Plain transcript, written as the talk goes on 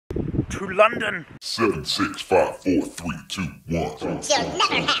To London. 7, 6, 5, 4, 3, 2, 1. You'll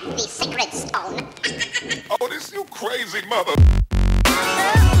never have the secret stone. Oh, this you crazy mother.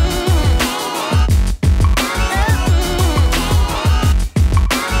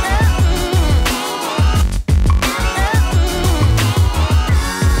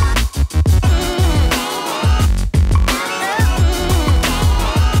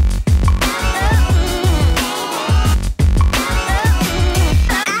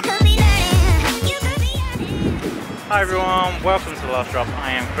 Hi everyone, welcome to The Last Drop.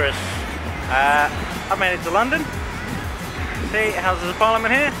 I am Chris. I've made it to London. See, how's the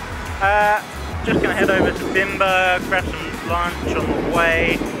Parliament here? Just gonna head over to Bimber, grab some lunch on the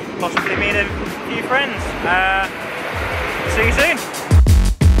way, possibly meet a few friends. See you soon.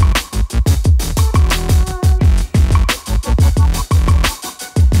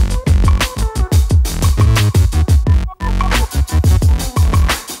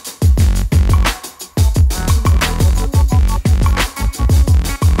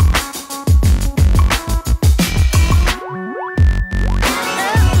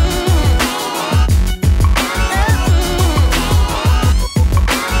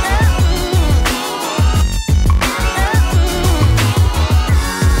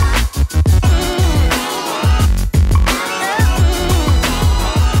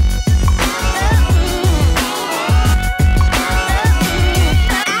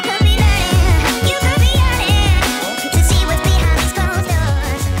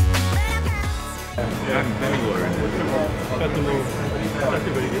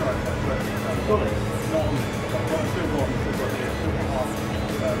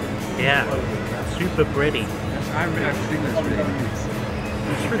 Yeah, super bready. I think that's really nice.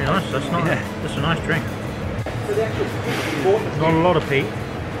 It's really nice. That's a nice drink. Not a lot of peat,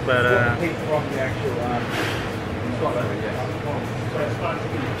 but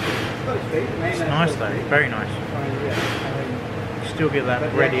it's nice though. Very nice. You still get that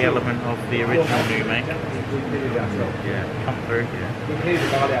bready element of the original new make. Yeah, come through. Yeah.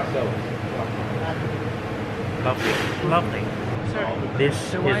 Lovely, lovely. This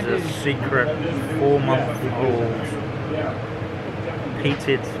is a secret 4-month-old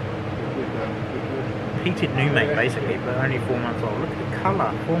peated new make basically, but only 4 months old. Look at the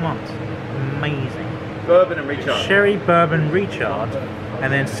colour, 4 months, amazing. Bourbon and recharge. Sherry bourbon recharge,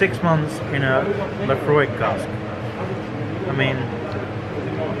 and then 6 months in a Lefroy cask. I mean,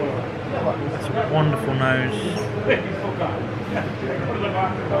 that's a wonderful nose.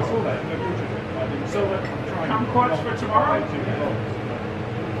 Kumquats for tomorrow?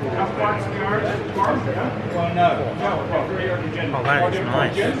 Kumquats tomorrow? Well, no. Oh, that is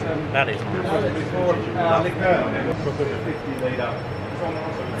nice. That is nice.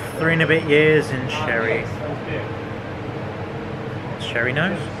 3 and a bit years in sherry. Sherry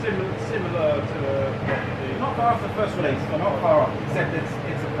nose? Similar to... Not far off the first release, not far off, except it's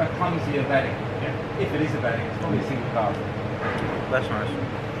a clumsier bedding. Yeah. If it is a bedding, it's probably a single cask. That's nice.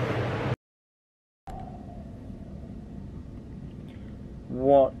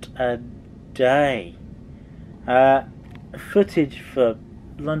 What a day. Footage for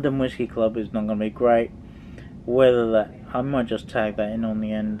London Whisky Club is not going to be great. Whether that, I might just tag that in on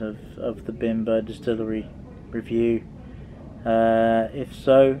the end of the Bimber Distillery review. If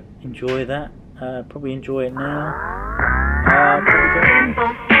so, enjoy that. Probably enjoy it now.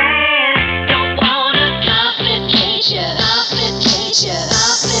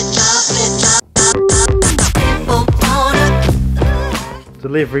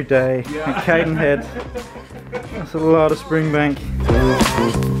 Delivery day at Cadenhead. That's a lot of Springbank.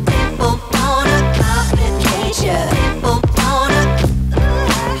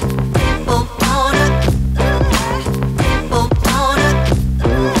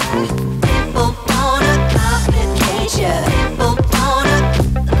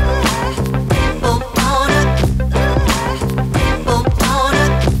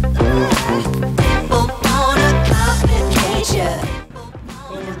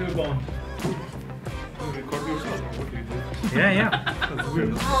 Yeah. That's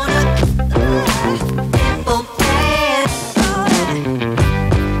weird.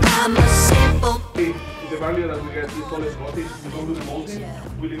 The value that we get is all Scottish. We don't do the malting.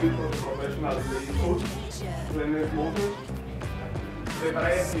 We leave it for the professional in the East Coast. Then there's malters. The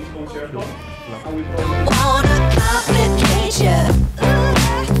variety is concerto. And we all milk again.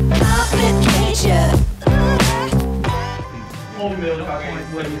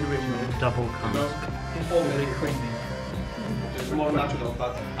 Double cask. All milk creamy. It's more natural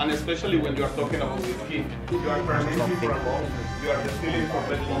fat. And especially when you are talking about whiskey, you are fermenting for a long, you are distilling for a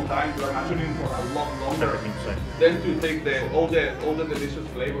very long time, you are maturing for a lot longer. Then to take all the delicious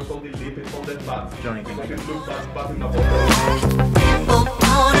flavors, all the lipids, all the fats, because it looks like fat in the bottle.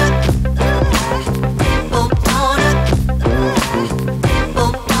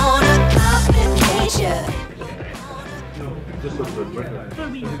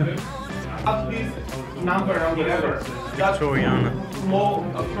 At this number and whatever, Victoriana. Small,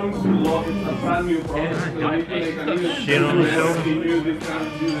 comes to lot, it's a brand new product. Shit on the shelf. So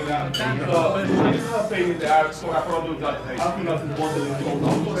it's not a pain in the ass for a product that as soon as the bottle is sold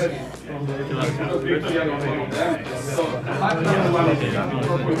out already. Because Victoriana is one of them. So that's not one of them.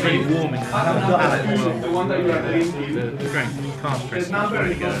 Pretty warm in The one that you are drinking. Strength, cast strength. The number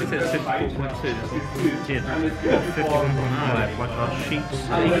is It says 54.2. Cheers. 51.9. Watch our sheets.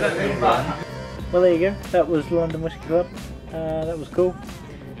 Well, there you go. That was London Whisky Club. That was cool.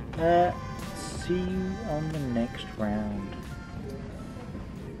 See you on the next round.